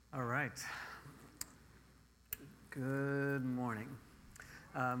right. Good morning.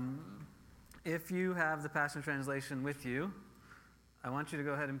 If you have the Passion Translation with you, I want you to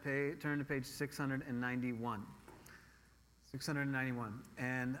go ahead and turn to page 691. 691.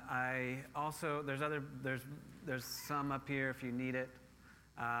 And I also, there's some up here if you need it.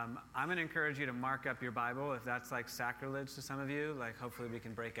 I'm going to encourage you to mark up your Bible if that's like sacrilege to some of you. Like, hopefully we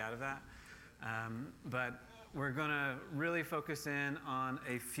can break out of that. But we're going to really focus in on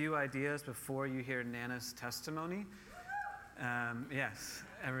a few ideas before you hear Nana's testimony. Yes,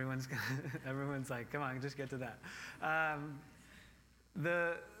 everyone's like, come on, just get to that.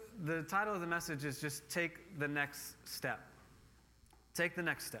 The title of the message is just Take the Next Step. Take the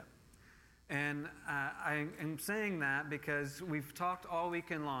next step. And I am saying that because we've talked all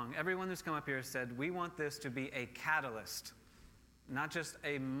weekend long. Everyone who's come up here has said, we want this to be a catalyst. Not just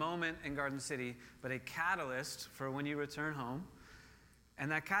a moment in Garden City, but a catalyst for when you return home.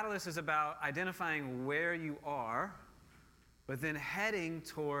 And that catalyst is about identifying where you are, but then heading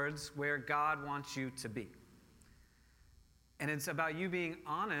towards where God wants you to be. And it's about you being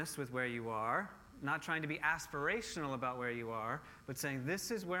honest with where you are, not trying to be aspirational about where you are, but saying,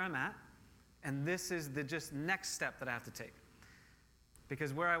 this is where I'm at, and this is the just next step that I have to take.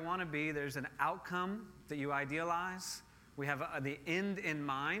 Because where I want to be, there's an outcome that you idealize. We have the end in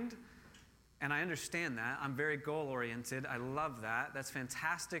mind, and I understand that. I'm very goal-oriented. I love that. That's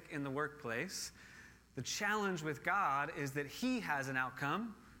fantastic in the workplace. The challenge with God is that He has an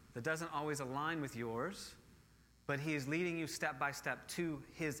outcome that doesn't always align with yours, but He is leading you step by step to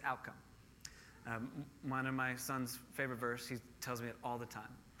His outcome. One of my son's favorite verse, he tells me it all the time.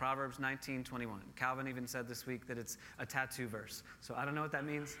 Proverbs 19:21. Calvin even said this week that it's a tattoo verse. So I don't know what that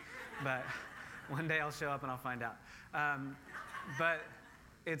means, but one day I'll show up and I'll find out. But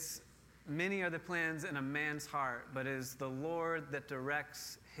it's, many are the plans in a man's heart, but it is the Lord that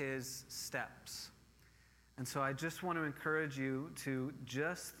directs his steps. And so I just want to encourage you to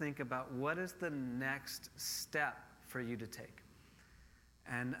just think about what is the next step for you to take.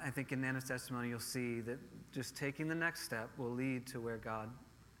 And I think in Nana's testimony, you'll see that just taking the next step will lead to where God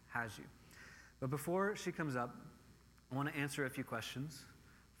has you. But before she comes up, I want to answer a few questions.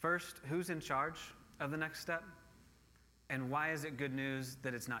 First, who's in charge of the next step? And why is it good news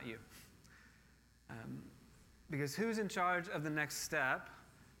that it's not you? Because who's in charge of the next step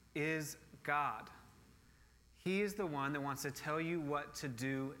is God. He is the one that wants to tell you what to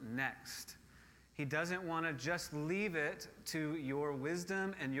do next. He doesn't want to just leave it to your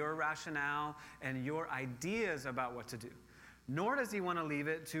wisdom and your rationale and your ideas about what to do. Nor does He want to leave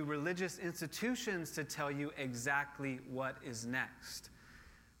it to religious institutions to tell you exactly what is next.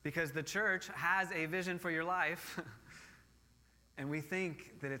 Because the church has a vision for your life, and we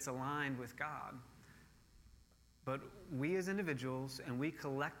think that it's aligned with God. But we as individuals, and we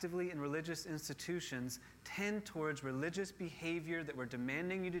collectively in religious institutions, tend towards religious behavior that we're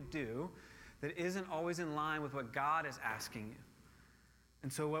demanding you to do that isn't always in line with what God is asking you.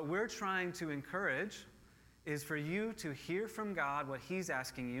 And so what we're trying to encourage is for you to hear from God what He's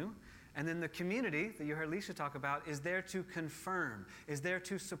asking you, and then the community that you heard Alicia talk about is there to confirm, is there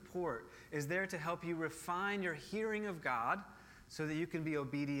to support, is there to help you refine your hearing of God so that you can be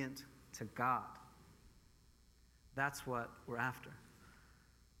obedient to God. That's what we're after.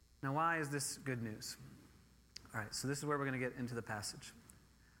 Now, why is this good news? All right, so this is where we're going to get into the passage.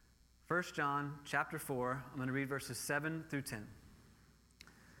 1 John chapter 4, I'm going to read verses 7 through 10.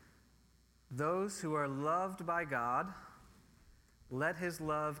 Those who are loved by God, let His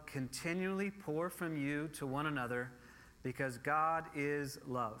love continually pour from you to one another, because God is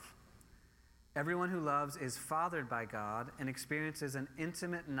love. Everyone who loves is fathered by God and experiences an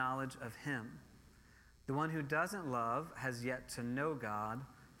intimate knowledge of Him. The one who doesn't love has yet to know God,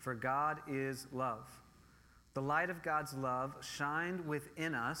 for God is love. The light of God's love shined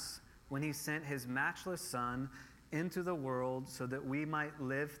within us when He sent His matchless Son into the world so that we might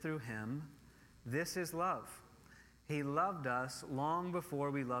live through Him. This is love. He loved us long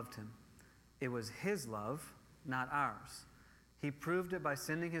before we loved Him. It was His love, not ours. He proved it by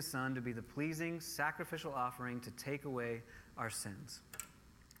sending His Son to be the pleasing sacrificial offering to take away our sins.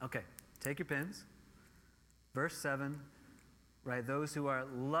 Okay, take your pens. Verse 7, right? Those who are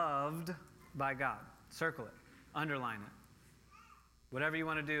loved by God. Circle it. Underline it. Whatever you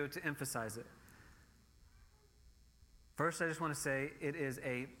want to do to emphasize it. First, I just want to say it is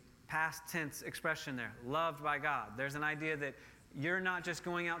a past tense expression there. Loved by God. There's an idea that you're not just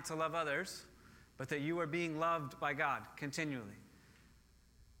going out to love others, but that you are being loved by God continually.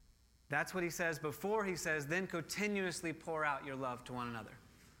 That's what He says before He says, then continuously pour out your love to one another.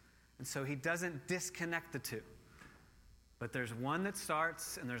 And so He doesn't disconnect the two. But there's one that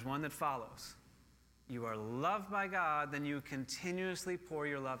starts and there's one that follows. You are loved by God, then you continuously pour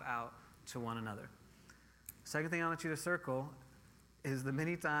your love out to one another. Second thing I want you to circle is the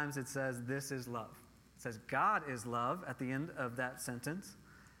many times it says, this is love. It says, God is love at the end of that sentence.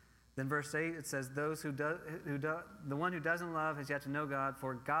 Then verse 8, it says, the one who doesn't love has yet to know God,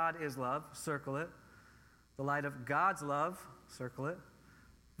 for God is love. Circle it. The light of God's love. Circle it.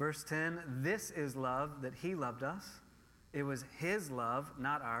 Verse 10, this is love, that he loved us. It was his love,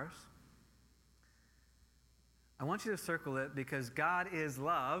 not ours. I want you to circle it because God is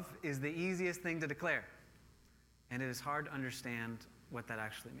love is the easiest thing to declare. And it is hard to understand what that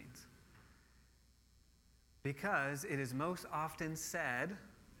actually means. Because it is most often said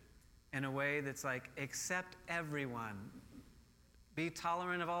in a way that's like, accept everyone. Be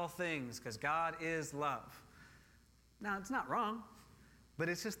tolerant of all things because God is love. Now, it's not wrong, but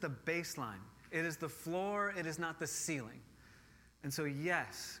it's just the baseline. It is the floor, it is not the ceiling. And so,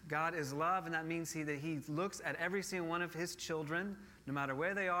 yes, God is love, and that means that he looks at every single one of his children, no matter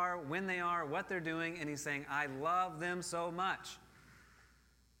where they are, when they are, what they're doing, and he's saying, I love them so much.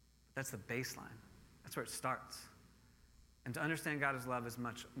 That's the baseline. That's where it starts. And to understand God's love is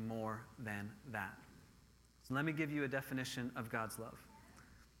much more than that. So let me give you a definition of God's love.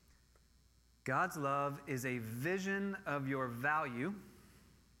 God's love is a vision of your value.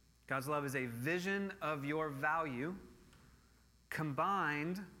 God's love is a vision of your value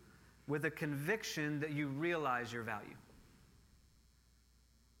combined with a conviction that you realize your value.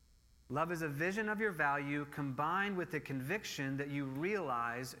 Love is a vision of your value combined with the conviction that you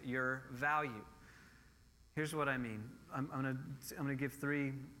realize your value. Here's what I mean. I'm going to give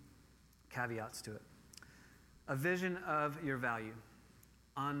 3 caveats to it. A vision of your value.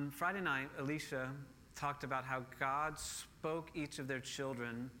 On Friday night, Alicia talked about how God spoke each of their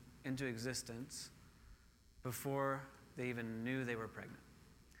children into existence before they even knew they were pregnant.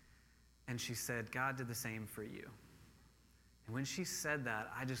 And she said, God did the same for you. And when she said that,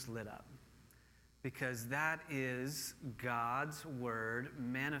 I just lit up. Because that is God's word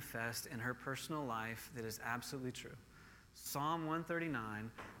manifest in her personal life that is absolutely true. Psalm 139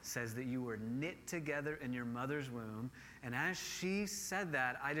 says that you were knit together in your mother's womb. And as she said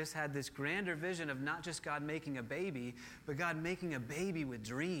that, I just had this grander vision of not just God making a baby, but God making a baby with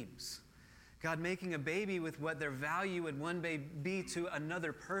dreams. God making a baby with what their value would one day be to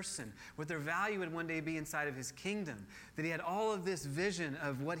another person, what their value would one day be inside of his kingdom. That he had all of this vision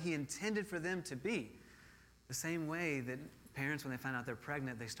of what he intended for them to be. The same way that parents, when they find out they're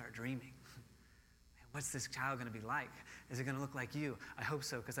pregnant, they start dreaming. What's this child going to be like? Is it going to look like you? I hope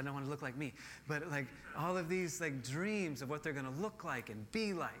so, because I don't want to look like me. But like all of these like dreams of what they're going to look like and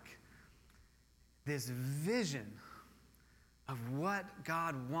be like. This vision of what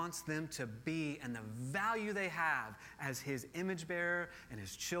God wants them to be and the value they have as his image bearer and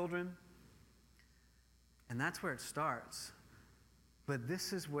his children. And that's where it starts. But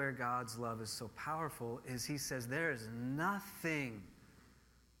this is where God's love is so powerful, is he says there is nothing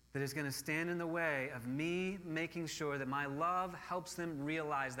that is going to stand in the way of me making sure that my love helps them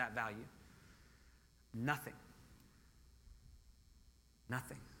realize that value. Nothing.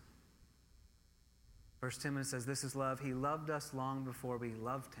 Nothing. Verse 10 says, this is love. He loved us long before we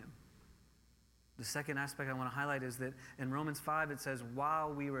loved him. The second aspect I want to highlight is that in Romans 5 it says,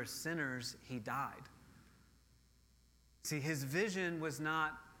 while we were sinners, he died. See, his vision was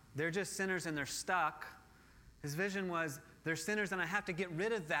not, they're just sinners and they're stuck. His vision was, they're sinners and I have to get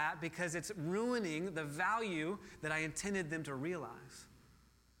rid of that because it's ruining the value that I intended them to realize.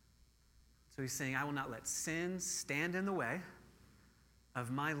 So he's saying, I will not let sin stand in the way of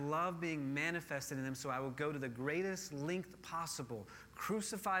my love being manifested in them, so I will go to the greatest length possible,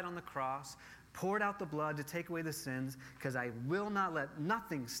 crucified on the cross, poured out the blood to take away the sins, because I will not let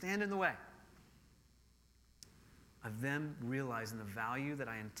nothing stand in the way of them realizing the value that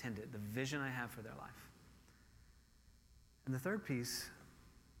I intended, the vision I have for their life. And the third piece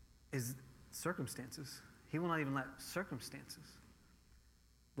is circumstances. He will not even let circumstances.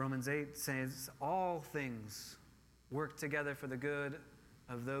 Romans 8 says, all things work together for the good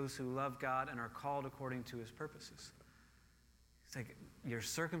of those who love God and are called according to his purposes. It's like your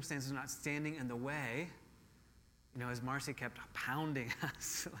circumstances are not standing in the way. You know, as Marcy kept pounding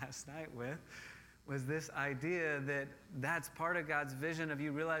us last night with, was this idea that that's part of God's vision of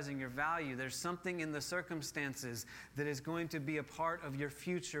you realizing your value. There's something in the circumstances that is going to be a part of your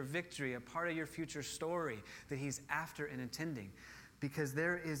future victory, a part of your future story that he's after and intending. Because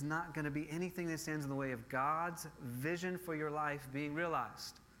there is not going to be anything that stands in the way of God's vision for your life being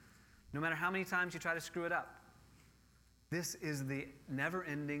realized. No matter how many times you try to screw it up. This is the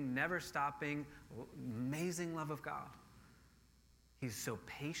never-ending, never-stopping, amazing love of God He's so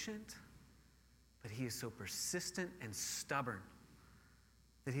patient, but he is so persistent and stubborn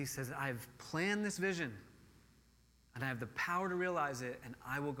that he says, I've planned this vision, and I have the power to realize it, and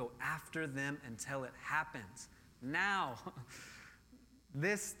I will go after them until it happens. Now,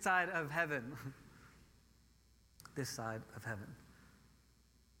 this side of heaven. This side of heaven.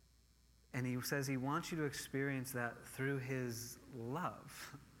 And he says he wants you to experience that through his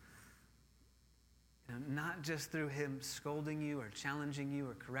love. Not just through him scolding you or challenging you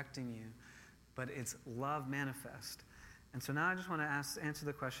or correcting you, but it's love manifest. And so now I just want to answer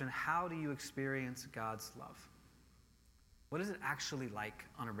the question, how do you experience God's love? What is it actually like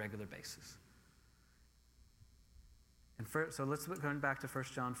on a regular basis? And so let's go back to 1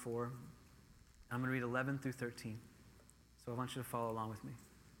 John 4. I'm going to read 11 through 13. So I want you to follow along with me.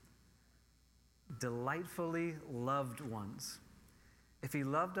 Delightfully loved ones. If he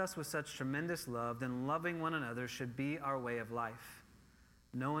loved us with such tremendous love, then loving one another should be our way of life.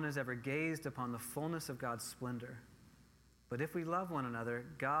 No one has ever gazed upon the fullness of God's splendor. But if we love one another,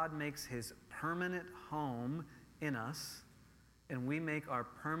 God makes his permanent home in us, and we make our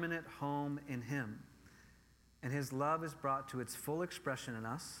permanent home in him. And his love is brought to its full expression in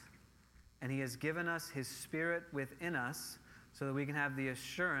us, and he has given us his Spirit within us so that we can have the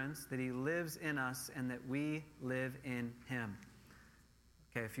assurance that he lives in us and that we live in him.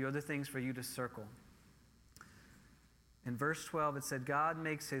 Okay, a few other things for you to circle. In verse 12, it said, God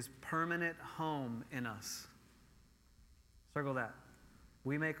makes his permanent home in us. Circle that.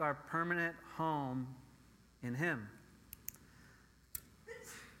 We make our permanent home in him.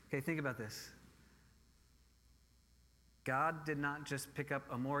 Okay, think about this. God did not just pick up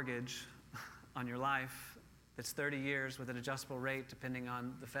a mortgage on your life that's 30 years with an adjustable rate depending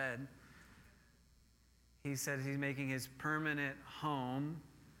on the Fed. He said he's making his permanent home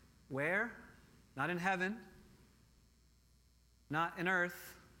where? Not in heaven, not in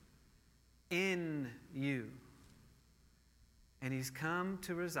earth, in you. And he's come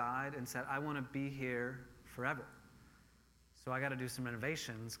to reside and said, I want to be here forever. So I got to do some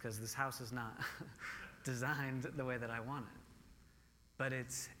renovations because this house is not designed the way that I want it. But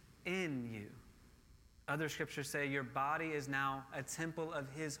it's in you. Other scriptures say your body is now a temple of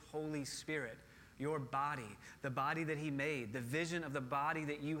his Holy Spirit. Your body, the body that he made, the vision of the body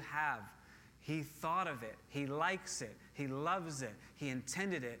that you have. He thought of it. He likes it. He loves it. He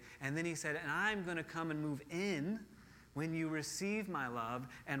intended it. And then he said, and I'm going to come and move in when you receive my love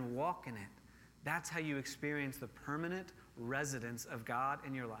and walk in it. That's how you experience the permanent residence of God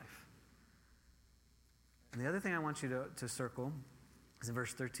in your life. And the other thing I want you to circle is in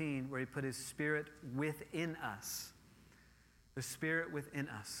verse 13, where he put his Spirit within us. The Spirit within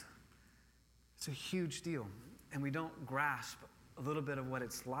us. It's a huge deal. And we don't grasp a little bit of what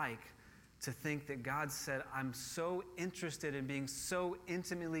it's like to think that God said, I'm so interested in being so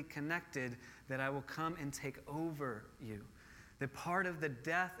intimately connected that I will come and take over you. That part of the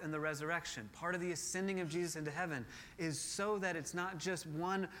death and the resurrection, part of the ascending of Jesus into heaven is so that it's not just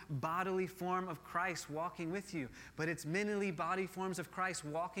one bodily form of Christ walking with you, but it's many body forms of Christ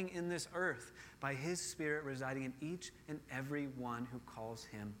walking in this earth by his Spirit residing in each and every one who calls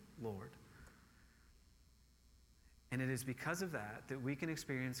him Lord. And it is because of that that we can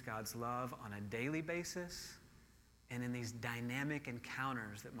experience God's love on a daily basis and in these dynamic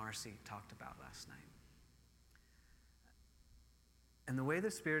encounters that Marcy talked about last night. And the way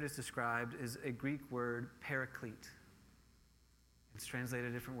the Spirit is described is a Greek word, paraclete. It's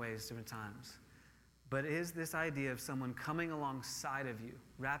translated different ways, different times. But it is this idea of someone coming alongside of you,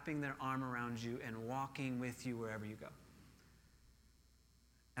 wrapping their arm around you, and walking with you wherever you go.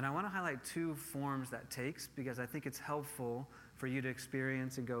 And I want to highlight two forms that takes because I think it's helpful for you to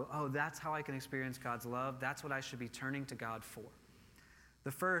experience and go, oh, that's how I can experience God's love. That's what I should be turning to God for.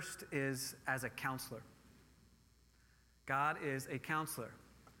 The first is as a counselor. God is a counselor.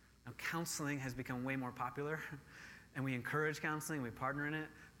 Now, counseling has become way more popular, and we encourage counseling, we partner in it.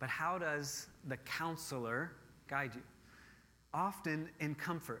 But how does the counselor guide you? Often in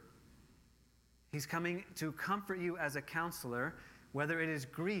comfort. He's coming to comfort you as a counselor, whether it is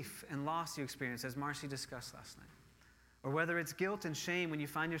grief and loss you experience, as Marcy discussed last night, or whether it's guilt and shame when you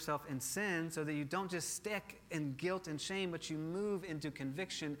find yourself in sin so that you don't just stick in guilt and shame, but you move into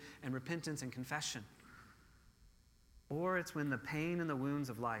conviction and repentance and confession. Or it's when the pain and the wounds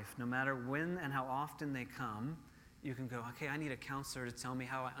of life, no matter when and how often they come, you can go, okay, I need a counselor to tell me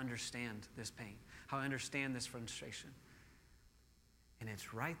how I understand this pain, how I understand this frustration. And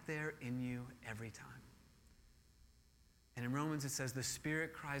it's right there in you every time. And in Romans it says the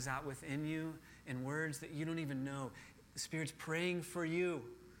Spirit cries out within you in words that you don't even know. The Spirit's praying for you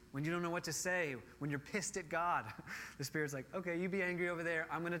when you don't know what to say, when you're pissed at God. The Spirit's like, okay, you be angry over there.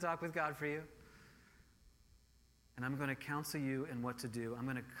 I'm going to talk with God for you. And I'm going to counsel you in what to do. I'm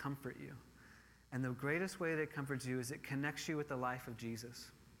going to comfort you. And the greatest way that it comforts you is it connects you with the life of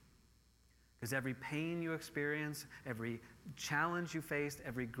Jesus. Because every pain you experience, every challenge you faced,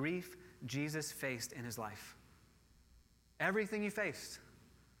 every grief, Jesus faced in his life. Everything you faced.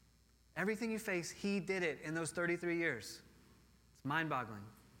 Everything you face, he did it in those 33 years. It's mind-boggling,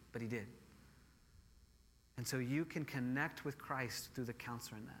 but he did. And so you can connect with Christ through the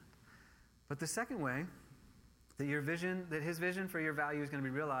counselor in that. But the second way that his vision for your value is going to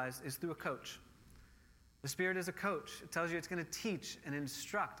be realized is through a coach. The Spirit is a coach. It tells you it's going to teach and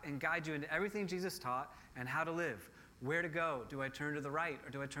instruct and guide you into everything Jesus taught and how to live. Where to go? Do I turn to the right or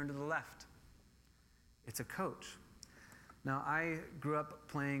do I turn to the left? It's a coach. Now, I grew up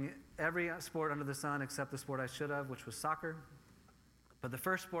playing every sport under the sun except the sport I should have, which was soccer. But the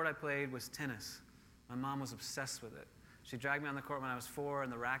first sport I played was tennis. My mom was obsessed with it. She dragged me on the court when I was 4,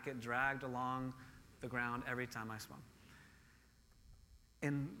 and the racket dragged along the ground every time I swung.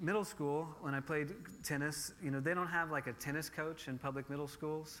 In middle school, when I played tennis, they don't have like a tennis coach in public middle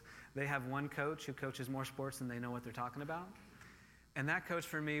schools. They have one coach who coaches more sports than they know what they're talking about. And that coach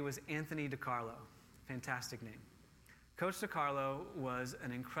for me was Anthony DiCarlo. Fantastic name. Coach DiCarlo was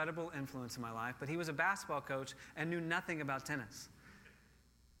an incredible influence in my life, but he was a basketball coach and knew nothing about tennis.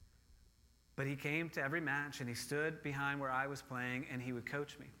 But he came to every match, and he stood behind where I was playing, and he would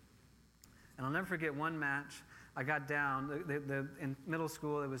coach me. And I'll never forget one match. I got down, in middle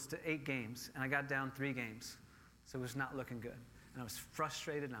school, it was to 8 games, and I got down 3 games. So it was not looking good. And I was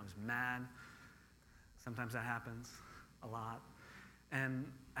frustrated, and I was mad. Sometimes that happens a lot. And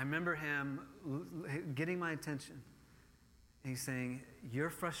I remember him getting my attention. And he's saying, your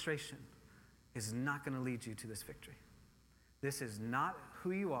frustration is not going to lead you to this victory. This is not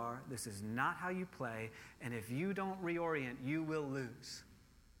who you are. This is not how you play. And if you don't reorient, you will lose.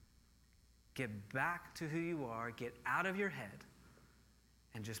 Get back to who you are. Get out of your head.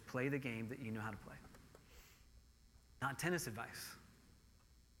 And just play the game that you know how to play. Not tennis advice,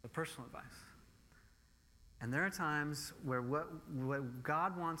 but personal advice. And there are times where what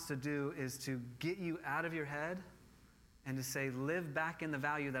God wants to do is to get you out of your head and to say, live back in the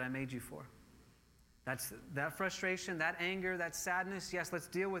value that I made you for. That's that frustration, that anger, that sadness. Yes, let's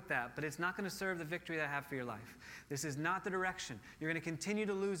deal with that. But it's not going to serve the victory that I have for your life. This is not the direction. You're going to continue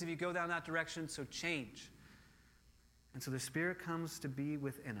to lose if you go down that direction, so change. And so the Spirit comes to be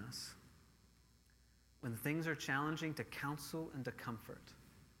within us when things are challenging, to counsel and to comfort.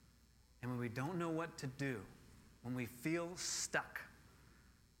 And when we don't know what to do, when we feel stuck,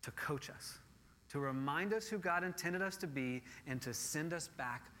 to coach us, to remind us who God intended us to be, and to send us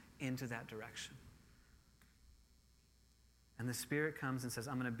back into that direction. And the Spirit comes and says,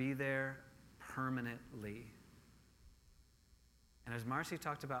 I'm going to be there permanently. And as Marcy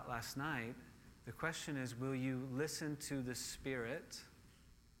talked about last night, the question is, will you listen to the Spirit,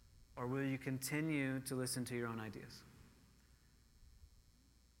 or will you continue to listen to your own ideas?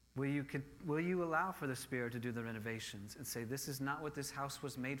 Will you allow for the Spirit to do the renovations and say, this is not what this house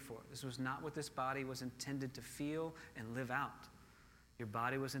was made for. This was not what this body was intended to feel and live out. Your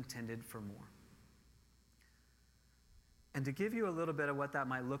body was intended for more. And to give you a little bit of what that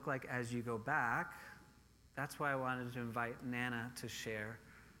might look like as you go back, that's why I wanted to invite Nana to share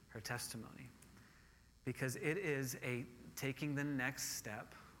her testimony. Because it is taking the next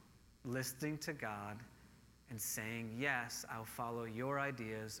step, listening to God, and saying, yes, I'll follow your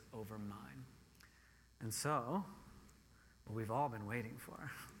ideas over mine. And so, what we've all been waiting for.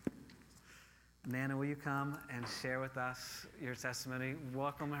 Nana, will you come and share with us your testimony?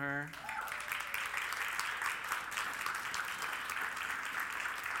 Welcome her.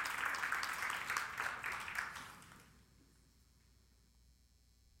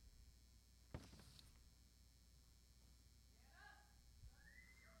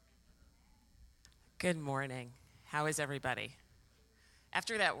 Good morning. How is everybody?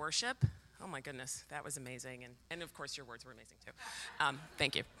 After that worship, oh my goodness, that was amazing. And of course, your words were amazing too.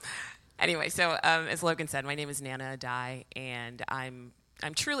 Thank you. Anyway, so as Logan said, my name is Nana Adai, and I'm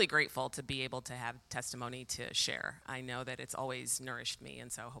truly grateful to be able to have testimony to share. I know that it's always nourished me,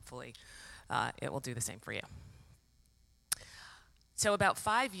 and so hopefully it will do the same for you. So about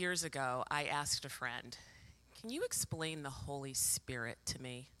 5 years ago, I asked a friend, can you explain the Holy Spirit to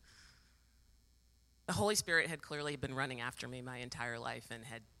me? The Holy Spirit had clearly been running after me my entire life and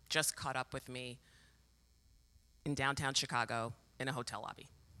had just caught up with me in downtown Chicago in a hotel lobby.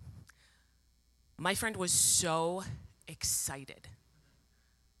 My friend was so excited.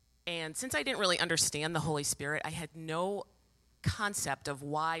 And since I didn't really understand the Holy Spirit, I had no concept of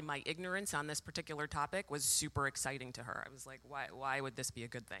why my ignorance on this particular topic was super exciting to her. I was like, why would this be a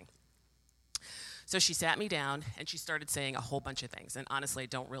good thing? So she sat me down and she started saying a whole bunch of things. And honestly, I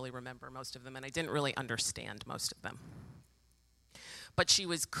don't really remember most of them, and I didn't really understand most of them. But she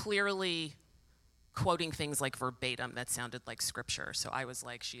was clearly quoting things like verbatim that sounded like scripture. So I was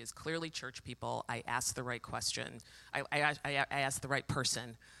like, she is clearly church people. I asked the right question. I asked the right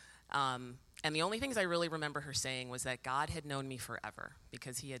person. And the only things I really remember her saying was that God had known me forever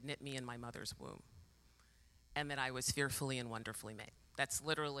because he had knit me in my mother's womb, and that I was fearfully and wonderfully made. That's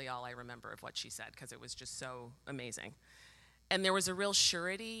literally all I remember of what she said, because it was just so amazing. And there was a real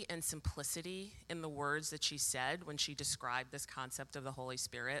surety and simplicity in the words that she said when she described this concept of the Holy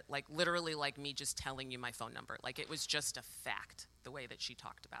Spirit, like literally like me just telling you my phone number. Like it was just a fact, the way that she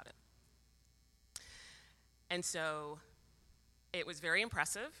talked about it. And so it was very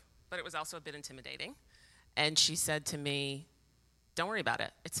impressive, but it was also a bit intimidating. And she said to me, don't worry about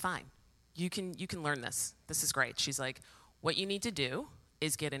it. It's fine. You can learn this. This is great. She's like, what you need to do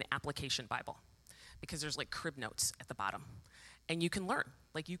is get an application Bible, because there's like crib notes at the bottom. And you can learn.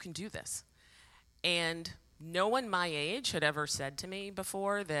 Like, you can do this. And no one my age had ever said to me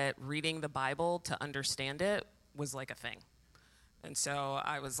before that reading the Bible to understand it was like a thing. And so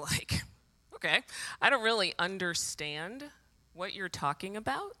I was like, okay, I don't really understand what you're talking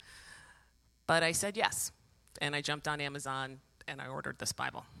about, but I said yes. And I jumped on Amazon and I ordered this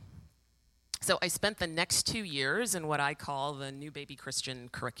Bible. So I spent the next 2 years in what I call the New Baby Christian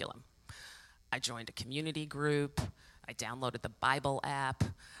curriculum. I joined a community group. I downloaded the Bible app.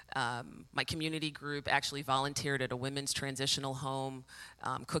 My community group actually volunteered at a women's transitional home,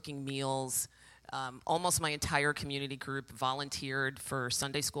 cooking meals. Almost my entire community group volunteered for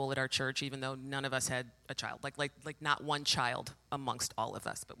Sunday school at our church, even though none of us had a child. Like not one child amongst all of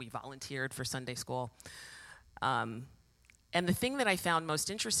us, but we volunteered for Sunday school. And the thing that I found most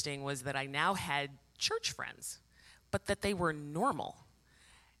interesting was that I now had church friends, but that they were normal.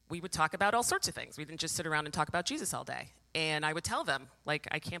 We would talk about all sorts of things. We didn't just sit around and talk about Jesus all day. And I would tell them, like,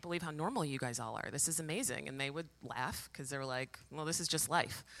 I can't believe how normal you guys all are. This is amazing. And they would laugh because they were like, well, this is just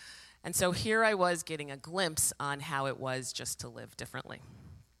life. And so here I was getting a glimpse on how it was just to live differently.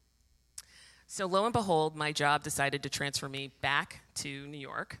 So lo and behold, my job decided to transfer me back to New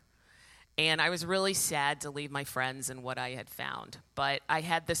York. And I was really sad to leave my friends and what I had found. But I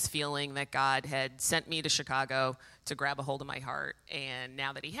had this feeling that God had sent me to Chicago to grab a hold of my heart. And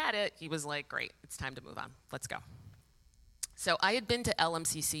now that he had it, he was like, great, it's time to move on. Let's go. So I had been to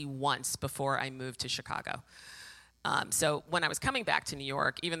LMCC once before I moved to Chicago. So when I was coming back to New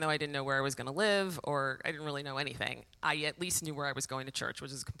York, even though I didn't know where I was going to live or I didn't really know anything, I at least knew where I was going to church,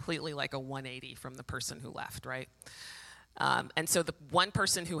 which is completely like a 180 from the person who left, right? And so the one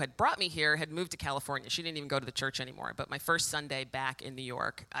person who had brought me here had moved to California. She didn't even go to the church anymore. But my first Sunday back in New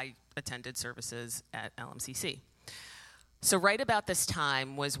York, I attended services at LMCC. So right about this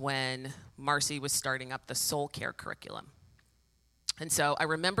time was when Marcy was starting up the soul care curriculum. And so I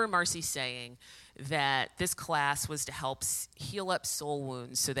remember Marcy saying that this class was to help heal up soul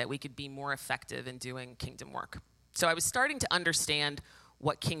wounds so that we could be more effective in doing kingdom work. So I was starting to understand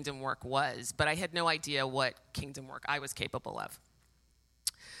what kingdom work was, but I had no idea what kingdom work I was capable of.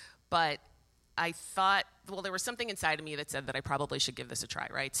 But I thought, well, there was something inside of me that said that I probably should give this a try,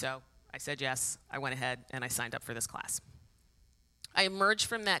 right? So I said yes, I went ahead, and I signed up for this class. I emerged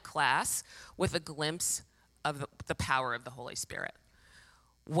from that class with a glimpse of the power of the Holy Spirit,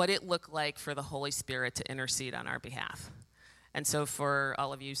 what it looked like for the Holy Spirit to intercede on our behalf. And so for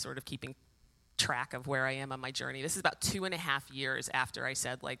all of you sort of keeping track of where I am on my journey, this is about 2.5 years after I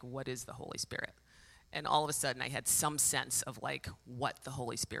said, like, what is the Holy Spirit? And all of a sudden I had some sense of like what the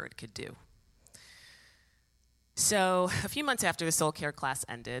Holy Spirit could do. So a few months after the soul care class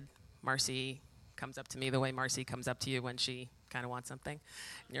ended, Marcy comes up to me the way Marcy comes up to you when she kind of wants something.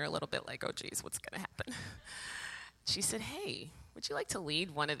 And you're a little bit like, oh geez, what's going to happen? She said, hey, would you like to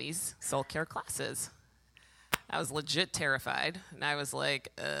lead one of these soul care classes? I was legit terrified, and I was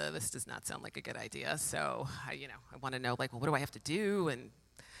like, this does not sound like a good idea. So, I want to know, like, well, what do I have to do? And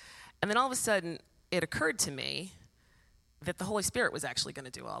then all of a sudden, it occurred to me that the Holy Spirit was actually going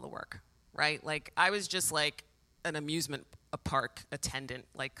to do all the work, right? Like, I was just like an amusement park attendant,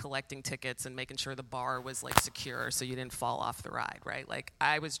 like collecting tickets and making sure the bar was like secure so you didn't fall off the ride, right? Like,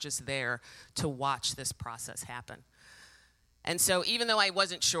 I was just there to watch this process happen. And so even though I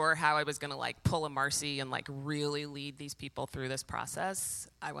wasn't sure how I was going to like pull a Marcy and like really lead these people through this process,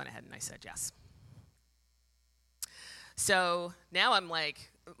 I went ahead and I said yes. So now I'm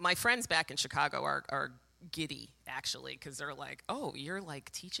like, my friends back in Chicago are giddy, actually, because they're like, oh, you're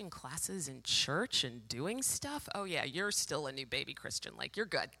like teaching classes in church and doing stuff? Oh, yeah, you're still a new baby Christian. Like, you're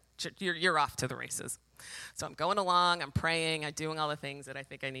good. You're off to the races. So I'm going along, I'm praying, I'm doing all the things that I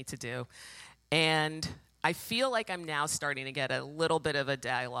think I need to do. And I feel like I'm now starting to get a little bit of a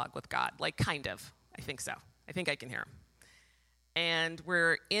dialogue with God, like kind of. I think so. I think I can hear him. And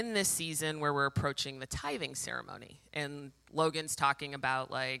we're in this season where we're approaching the tithing ceremony. And Logan's talking about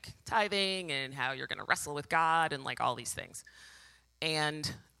like tithing and how you're going to wrestle with God and like all these things.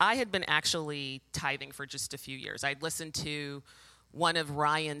 And I had been actually tithing for just a few years. I'd listened to one of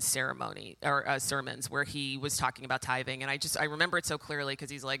Ryan's sermons where he was talking about tithing. And I remember it so clearly because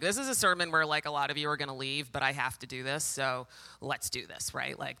he's like, this is a sermon where like a lot of you are going to leave, but I have to do this. So let's do this,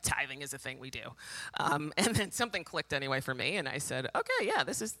 right? Like tithing is a thing we do. And then something clicked anyway for me. And I said, okay, yeah,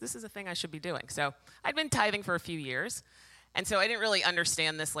 this is a thing I should be doing. So I'd been tithing for a few years. And so I didn't really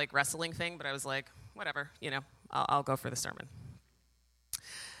understand this like wrestling thing, but I was like, whatever, I'll go for the sermon.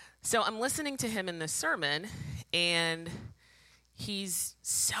 So I'm listening to him in this sermon, and he's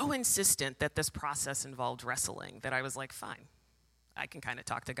so insistent that this process involved wrestling that I was like, fine, I can kind of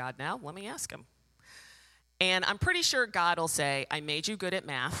talk to God now. Let me ask him. And I'm pretty sure God will say, I made you good at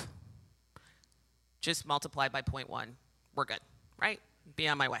math. Just multiply by 0.1. We're good, right? Be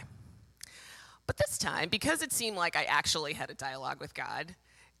on my way. But this time, because it seemed like I actually had a dialogue with God,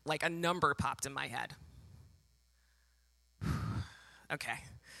 like a number popped in my head. Okay.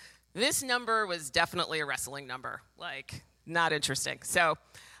 This number was definitely a wrestling number. Like, not interesting. So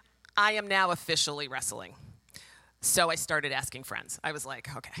I am now officially wrestling. So I started asking friends. I was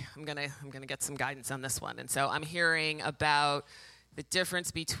like, okay, I'm gonna get some guidance on this one. And so I'm hearing about the difference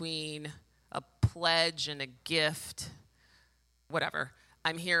between a pledge and a gift, whatever.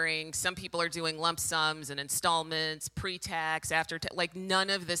 I'm hearing some people are doing lump sums and installments, pre-tax, like none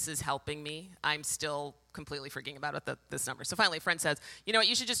of this is helping me. I'm still completely freaking about this number. So finally a friend says, you know what,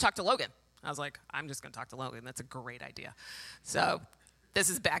 you should just talk to Logan. I was like, I'm just going to talk to Logan. That's a great idea. So this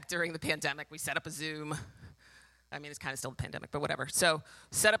is back during the pandemic. We set up a Zoom. I mean, it's kind of still the pandemic, but whatever. So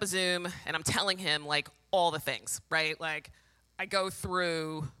set up a Zoom, and I'm telling him, like, all the things, right? Like, I go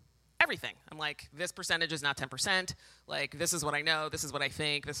through everything. I'm like, this percentage is not 10%. Like, this is what I know. This is what I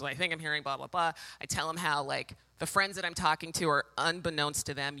think. This is what I think I'm hearing, blah, blah, blah. I tell him how, like, the friends that I'm talking to are, unbeknownst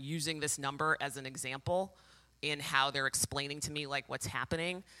to them, using this number as an example in how they're explaining to me, like, what's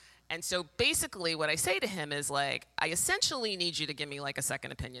happening. And so basically what I say to him is like, I essentially need you to give me like a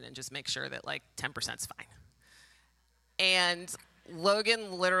second opinion and just make sure that like 10% is fine. And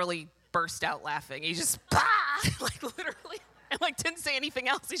Logan literally burst out laughing. He just, like literally, and like didn't say anything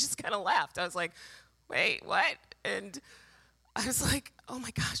else. He just kind of laughed. I was like, wait, what? And I was like, oh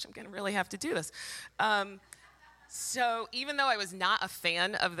my gosh, I'm going to really have to do this. So even though I was not a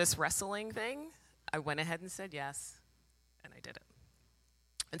fan of this wrestling thing, I went ahead and said yes, and I did it.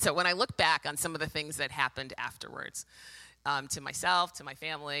 And so when I look back on some of the things that happened afterwards, to myself, to my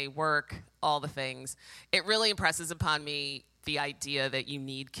family, work, all the things, it really impresses upon me the idea that you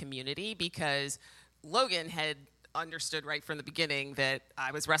need community, because Logan had understood right from the beginning that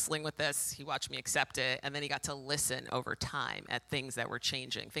I was wrestling with this. He watched me accept it, and then he got to listen over time at things that were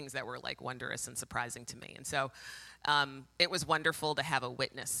changing, things that were like wondrous and surprising to me. And so it was wonderful to have a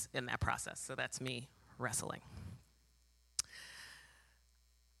witness in that process. So that's me wrestling.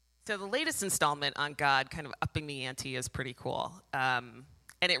 So the latest installment on God kind of upping the ante is pretty cool. And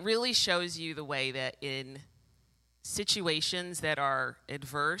it really shows you the way that in situations that are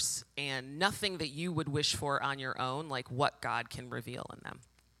adverse and nothing that you would wish for on your own, like what God can reveal in them.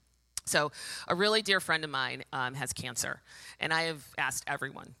 So a really dear friend of mine has cancer, and I have asked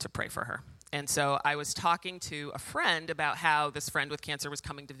everyone to pray for her. And so I was talking to a friend about how this friend with cancer was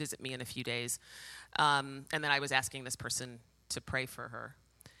coming to visit me in a few days. And then I was asking this person to pray for her.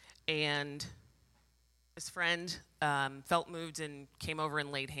 And this friend felt moved and came over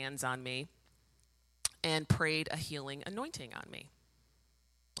and laid hands on me and prayed a healing anointing on me.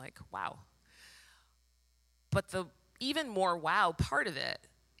 Like, wow. But the even more wow part of it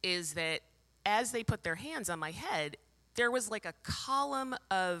is that as they put their hands on my head, there was like a column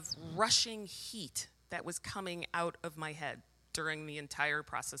of rushing heat that was coming out of my head during the entire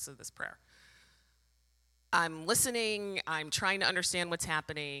process of this prayer. I'm listening, I'm trying to understand what's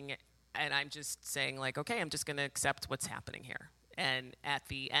happening, and I'm just saying like, okay, I'm just going to accept what's happening here. And at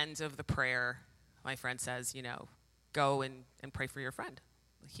the end of the prayer, my friend says, go and pray for your friend,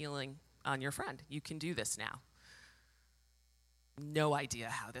 healing on your friend. You can do this now. No idea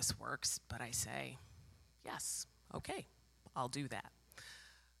how this works, but I say, yes, okay, I'll do that.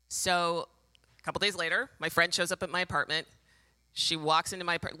 So a couple days later, my friend shows up at my apartment, She walks into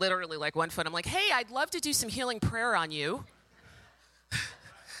my, literally like 1 foot. I'm like, hey, I'd love to do some healing prayer on you.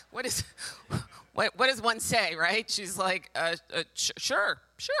 What does one say, right? She's like, sure,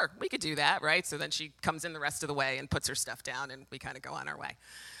 we could do that, right? So then she comes in the rest of the way and puts her stuff down, and we kind of go on our way.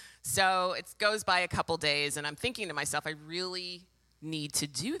 So it goes by a couple days, and I'm thinking to myself, I really need to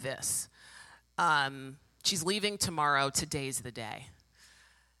do this. She's leaving tomorrow. Today's the day.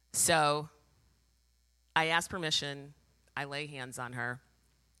 So I ask permission. I lay hands on her,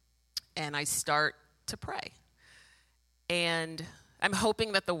 and I start to pray. And I'm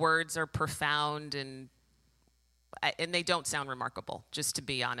hoping that the words are profound, and they don't sound remarkable, just to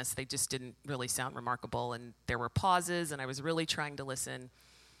be honest. They just didn't really sound remarkable, and there were pauses, and I was really trying to listen.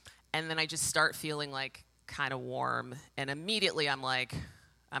 And then I just start feeling like kind of warm, and immediately I'm like,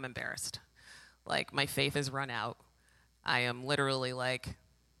 I'm embarrassed. Like, my faith has run out. I am literally like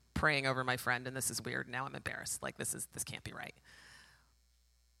praying over my friend, and this is weird. Now I'm embarrassed. Like, this can't be right.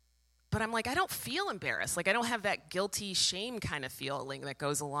 But I'm like, I don't feel embarrassed. Like, I don't have that guilty shame kind of feeling that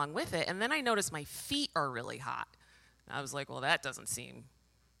goes along with it. And then I notice my feet are really hot. And I was like, well, that doesn't seem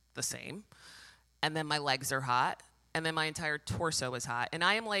the same. And then my legs are hot. And then my entire torso is hot. And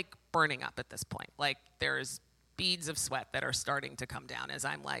I am like burning up at this point. Like, there's beads of sweat that are starting to come down as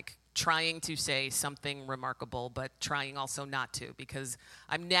I'm like trying to say something remarkable, but trying also not to, because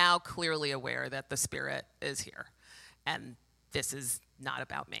I'm now clearly aware that the Spirit is here. And this is not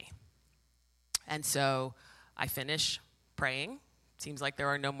about me. And so I finish praying. Seems like there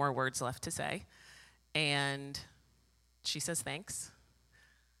are no more words left to say. And she says, thanks.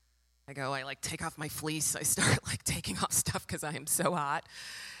 I like take off my fleece. I start like taking off stuff because I am so hot.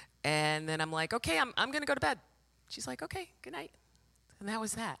 And then I'm like, okay, I'm going to go to bed. She's like, okay, good night. And that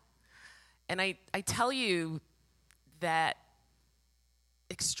was that. And I tell you that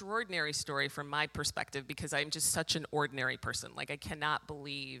extraordinary story from my perspective because I'm just such an ordinary person. Like, I cannot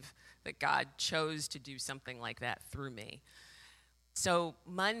believe that God chose to do something like that through me. So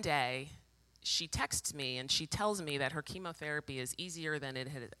Monday, she texts me and she tells me that her chemotherapy is easier than it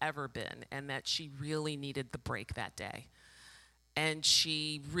had ever been and that she really needed the break that day. And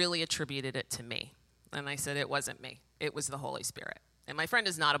she really attributed it to me. And I said, it wasn't me. It was the Holy Spirit. And my friend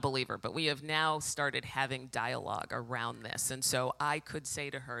is not a believer, but we have now started having dialogue around this. And so I could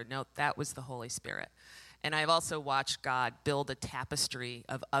say to her, no, that was the Holy Spirit. And I've also watched God build a tapestry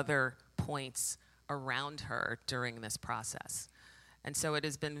of other points around her during this process. And so it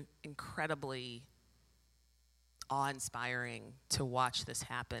has been incredibly awe-inspiring to watch this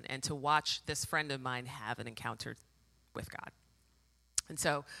happen and to watch this friend of mine have an encounter with God. And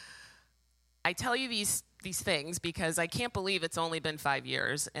so I tell you these things because I can't believe it's only been 5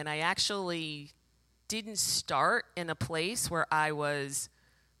 years, and I actually didn't start in a place where I was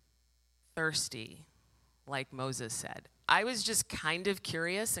thirsty, like Moses said. I was just kind of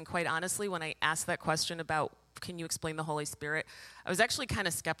curious, and quite honestly, when I asked that question about, can you explain the Holy Spirit, I was actually kind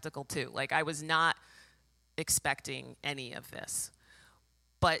of skeptical too. Like, I was not expecting any of this.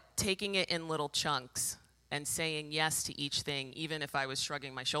 But taking it in little chunks and saying yes to each thing, even if I was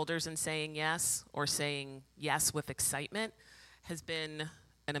shrugging my shoulders and saying yes, or saying yes with excitement, has been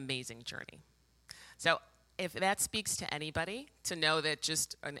an amazing journey. So if that speaks to anybody, to know that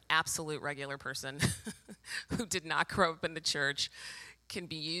just an absolute regular person who did not grow up in the church can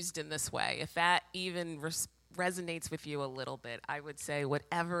be used in this way, if that even resonates with you a little bit, I would say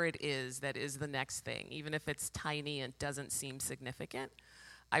whatever it is that is the next thing, even if it's tiny and doesn't seem significant,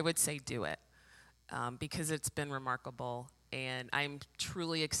 I would say do it. Because it's been remarkable, and I'm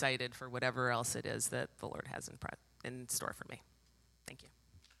truly excited for whatever else it is that the Lord has in store for me. Thank you.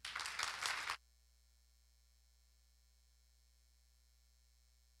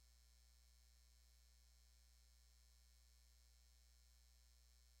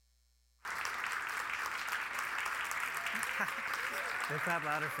 They clap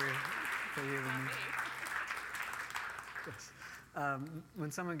louder for you than me. Yes.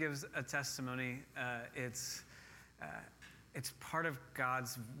 When someone gives a testimony, it's part of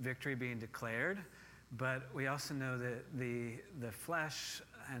God's victory being declared, but we also know that the flesh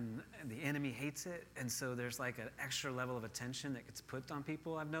and the enemy hates it, and so there's like an extra level of attention that gets put on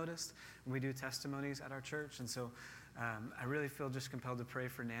people, I've noticed, when we do testimonies at our church. And so I really feel just compelled to pray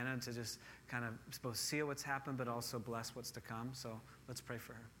for Nana to just kind of both see what's happened, but also bless what's to come. So let's pray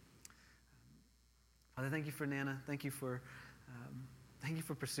for her. Father, thank you for Nana. Thank you for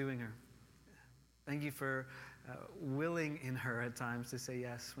pursuing her. Thank you for willing in her at times to say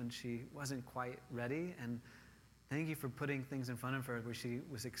yes when she wasn't quite ready. And thank you for putting things in front of her where she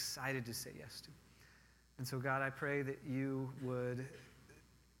was excited to say yes to. And so, God, I pray that you would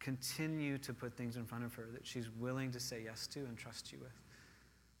continue to put things in front of her that she's willing to say yes to and trust you with.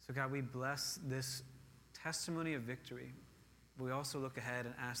 So God, we bless this testimony of victory. We also look ahead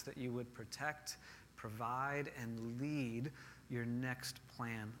and ask that you would protect, provide, and lead your next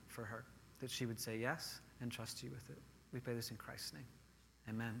plan for her, that she would say yes and trust you with it. We pray this in Christ's name.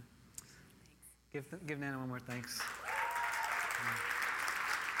 Amen. Give Nana one more thanks.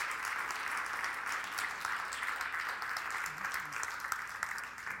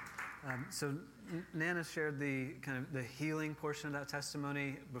 So Nana shared the kind of the healing portion of that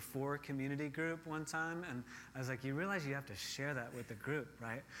testimony before community group one time, and I was like, you realize you have to share that with the group,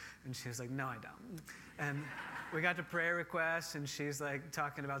 right? And she was like, no, I don't. And we got to prayer requests, and she's like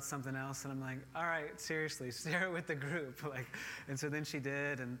talking about something else, and I'm like, all right, seriously, share it with the group. And so then she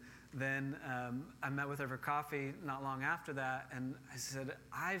did, and then I met with her for coffee not long after that, and I said,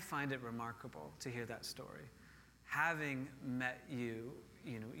 I find it remarkable to hear that story. Having met you,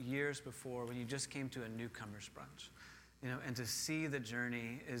 years before when you just came to a newcomer's brunch, and to see the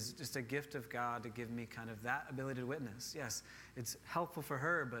journey is just a gift of God to give me kind of that ability to witness. Yes, it's helpful for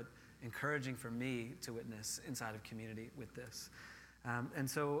her, but encouraging for me to witness inside of community with this. And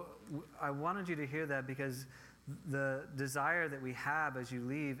so I wanted you to hear that because the desire that we have as you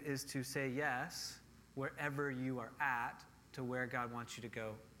leave is to say yes wherever you are at to where God wants you to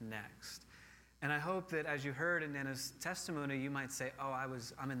go next. And I hope that as you heard in Nana's testimony, you might say, oh,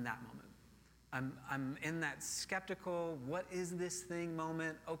 I'm in that moment. I'm in that skeptical, what is this thing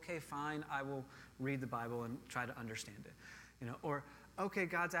moment? Okay, fine, I will read the Bible and try to understand it. Or, okay,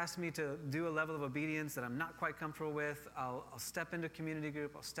 God's asked me to do a level of obedience that I'm not quite comfortable with. I'll step into community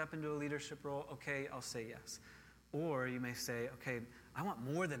group. I'll step into a leadership role. Okay, I'll say yes. Or you may say, okay, I want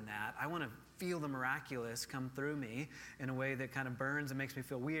more than that. I want to feel the miraculous come through me in a way that kind of burns and makes me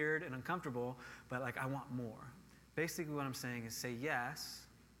feel weird and uncomfortable, but I want more. Basically what I'm saying is say yes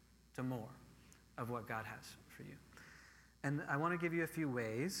to more of what God has for you. And I want to give you a few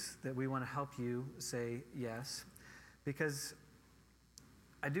ways that we want to help you say yes, because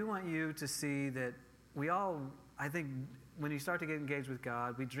I do want you to see that we all, I think, when you start to get engaged with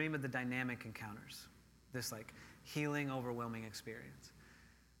God, we dream of the dynamic encounters, this healing, overwhelming experience.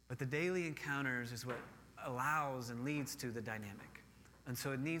 But the daily encounters is what allows and leads to the dynamic. And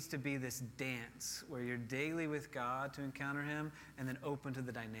so it needs to be this dance where you're daily with God to encounter him and then open to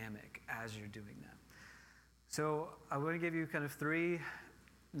the dynamic as you're doing that. So I want to give you kind of 3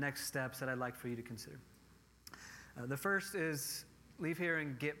 next steps that I'd like for you to consider. The first is leave here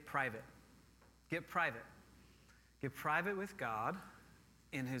and get private. Get private. Get private with God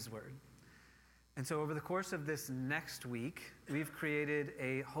in his word. And so over the course of this next week, we've created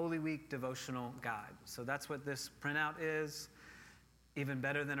a Holy Week devotional guide. So that's what this printout is. Even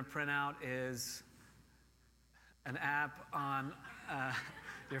better than a printout is an app on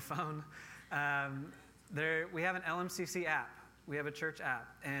your phone. We have an LMCC app. We have a church app.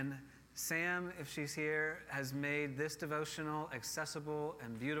 And Sam, if she's here, has made this devotional accessible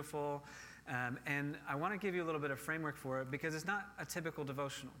and beautiful. And I want to give you a little bit of framework for it because it's not a typical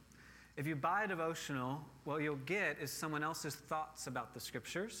devotional. If you buy a devotional, what you'll get is someone else's thoughts about the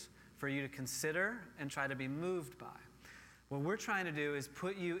scriptures for you to consider and try to be moved by. What we're trying to do is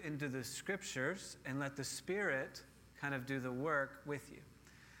put you into the scriptures and let the Spirit kind of do the work with you.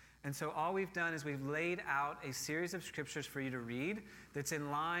 And so all we've done is we've laid out a series of scriptures for you to read that's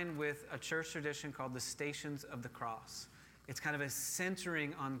in line with a church tradition called the Stations of the Cross. It's kind of a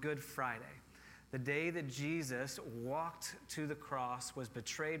centering on Good Friday. The day that Jesus walked to the cross, was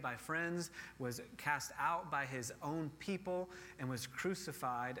betrayed by friends, was cast out by his own people, and was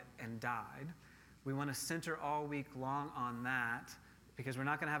crucified and died. We want to center all week long on that because we're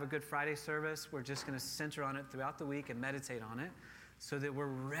not going to have a Good Friday service. We're just going to center on it throughout the week and meditate on it so that we're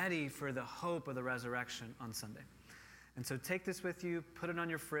ready for the hope of the resurrection on Sunday. And so take this with you, put it on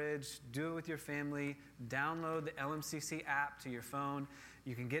your fridge, do it with your family, download the LMCC app to your phone.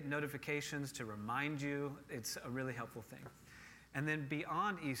 You can get notifications to remind you. It's a really helpful thing. And then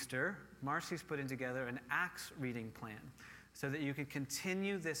beyond Easter, Marcy's putting together an Acts reading plan so that you can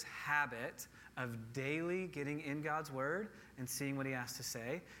continue this habit of daily getting in God's Word and seeing what he has to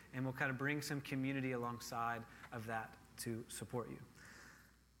say. And we'll kind of bring some community alongside of that to support you.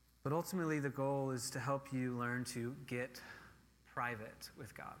 But ultimately, the goal is to help you learn to get private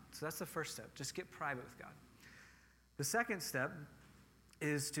with God. So that's the first step. Just get private with God. The second step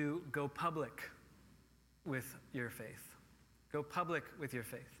is to go public with your faith. Go public with your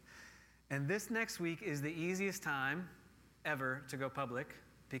faith. And this next week is the easiest time ever to go public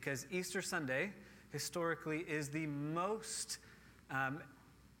because Easter Sunday, historically, is the most,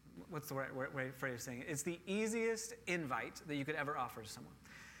 what's the right phrase of saying it? It's the easiest invite that you could ever offer to someone.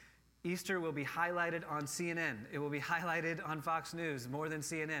 Easter will be highlighted on CNN. It will be highlighted on Fox News more than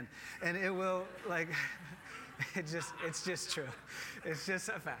CNN. And it will, like, it's just true. It's just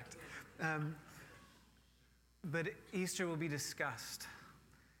a fact. But Easter will be discussed.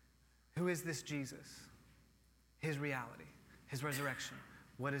 Who is this Jesus? His reality, his resurrection.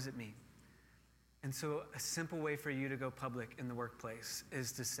 What does it mean? And so a simple way for you to go public in the workplace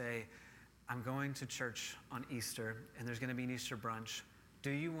is to say, I'm going to church on Easter, and there's going to be an Easter brunch. Do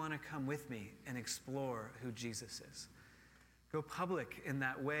you want to come with me and explore who Jesus is? Go public in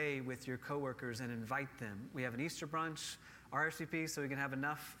that way with your coworkers and invite them. We have an Easter brunch, RSVP, so we can have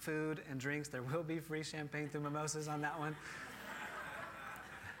enough food and drinks. There will be free champagne through mimosas on that one.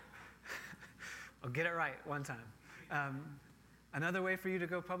 I'll get it right one time. Another way for you to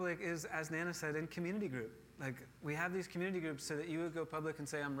go public is, as Nana said, in community group. Like, we have these community groups so that you would go public and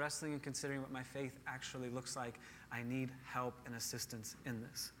say, I'm wrestling and considering what my faith actually looks like. I need help and assistance in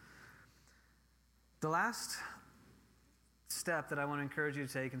this. The last step that I want to encourage you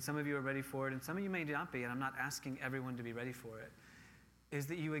to take, and some of you are ready for it, and some of you may not be, and I'm not asking everyone to be ready for it, is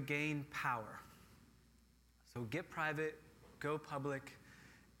that you would gain power. So get private, go public,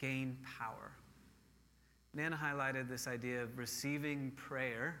 gain power. Nana highlighted this idea of receiving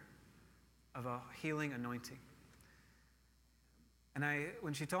prayer, of a healing anointing. And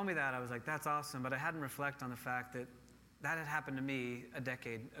when she told me that, I was like, that's awesome, but I hadn't reflected on the fact that that had happened to me a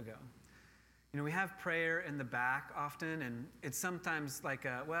decade ago. You know, we have prayer in the back often, and it's sometimes like,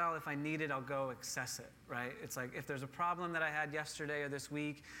 if I need it, I'll go access it, right? It's like, if there's a problem that I had yesterday or this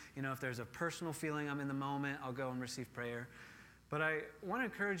week, you know, if there's a personal feeling I'm in the moment, I'll go and receive prayer. But I want to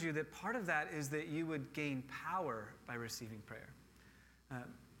encourage you that part of that is that you would gain power by receiving prayer.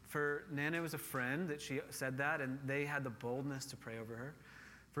 For Nana, it was a friend that she said that, and they had the boldness to pray over her.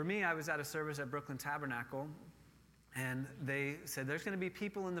 For me, I was at a service at Brooklyn Tabernacle, and they said, there's going to be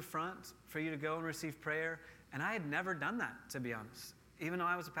people in the front for you to go and receive prayer. And I had never done that, to be honest. Even though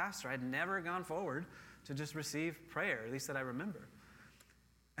I was a pastor, I had never gone forward to just receive prayer, at least that I remember.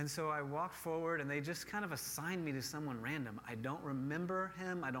 And so I walked forward, and they just kind of assigned me to someone random. I don't remember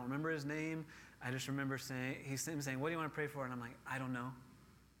him. I don't remember his name. I just remember saying, what do you want to pray for? And I'm like, I don't know.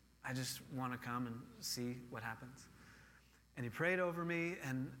 I just want to come and see what happens. And he prayed over me,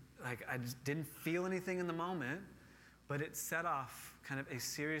 and like I just didn't feel anything in the moment, but it set off kind of a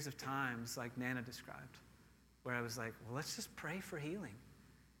series of times like Nana described, where I was like, well, let's just pray for healing.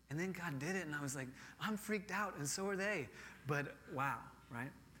 And then God did it, and I was like, I'm freaked out, and so are they. But wow,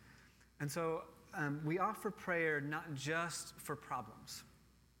 right? And so we offer prayer not just for problems,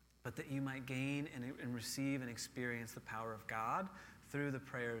 but that you might gain and receive and experience the power of God through the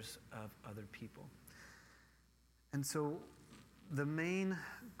prayers of other people. And so the main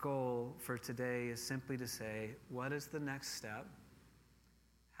goal for today is simply to say, what is the next step?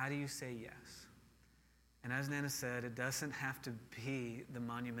 How do you say yes? And as Nana said, it doesn't have to be the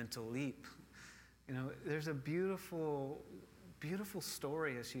monumental leap. You know, there's a beautiful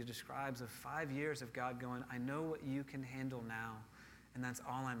story as she describes of 5 years of God going, I know what you can handle now, and that's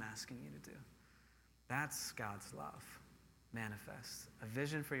all I'm asking you to do. That's God's love manifest. A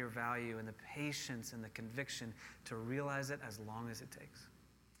vision for your value and the patience and the conviction to realize it as long as it takes.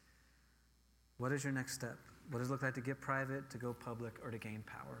 What is your next step? What does it look like to get private, to go public, or to gain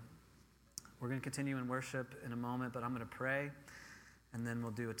power? We're going to continue in worship in a moment, but I'm going to pray, and then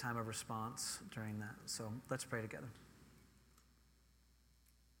we'll do a time of response during that. So let's pray together.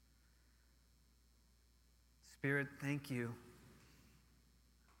 Spirit, thank you.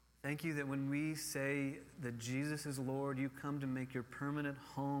 Thank you that when we say that Jesus is Lord, you come to make your permanent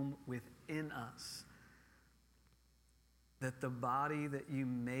home within us. That the body that you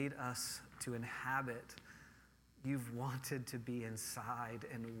made us to inhabit, you've wanted to be inside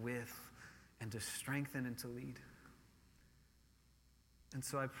and with and to strengthen and to lead. And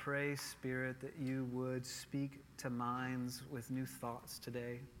so I pray, Spirit, that you would speak to minds with new thoughts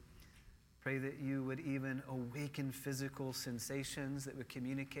today. Pray that you would even awaken physical sensations that would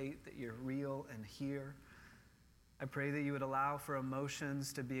communicate that you're real and here. I pray that you would allow for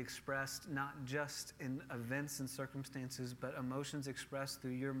emotions to be expressed not just in events and circumstances, but emotions expressed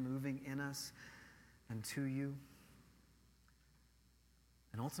through your moving in us and to you.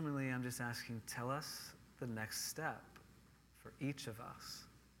 And ultimately, I'm just asking, tell us the next step for each of us.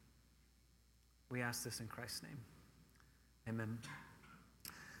 We ask this in Christ's name. Amen.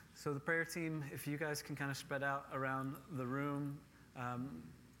 So the prayer team, if you guys can kind of spread out around the room.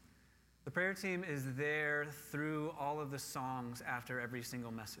 The prayer team is there through all of the songs after every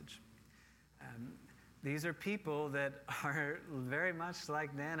single message. These are people that are very much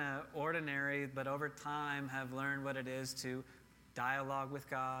like Nana, ordinary, but over time have learned what it is to dialogue with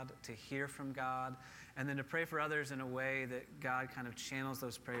God, to hear from God, and then to pray for others in a way that God kind of channels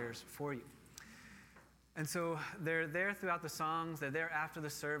those prayers for you. And so they're there throughout the songs. They're there after the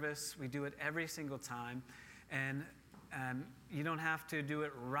service. We do it every single time. And you don't have to do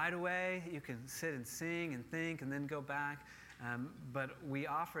it right away. You can sit and sing and think and then go back. But we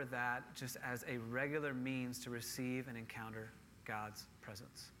offer that just as a regular means to receive and encounter God's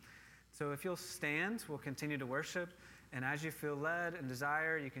presence. So if you'll stand, we'll continue to worship. And as you feel led and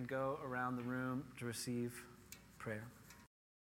desire, you can go around the room to receive prayer.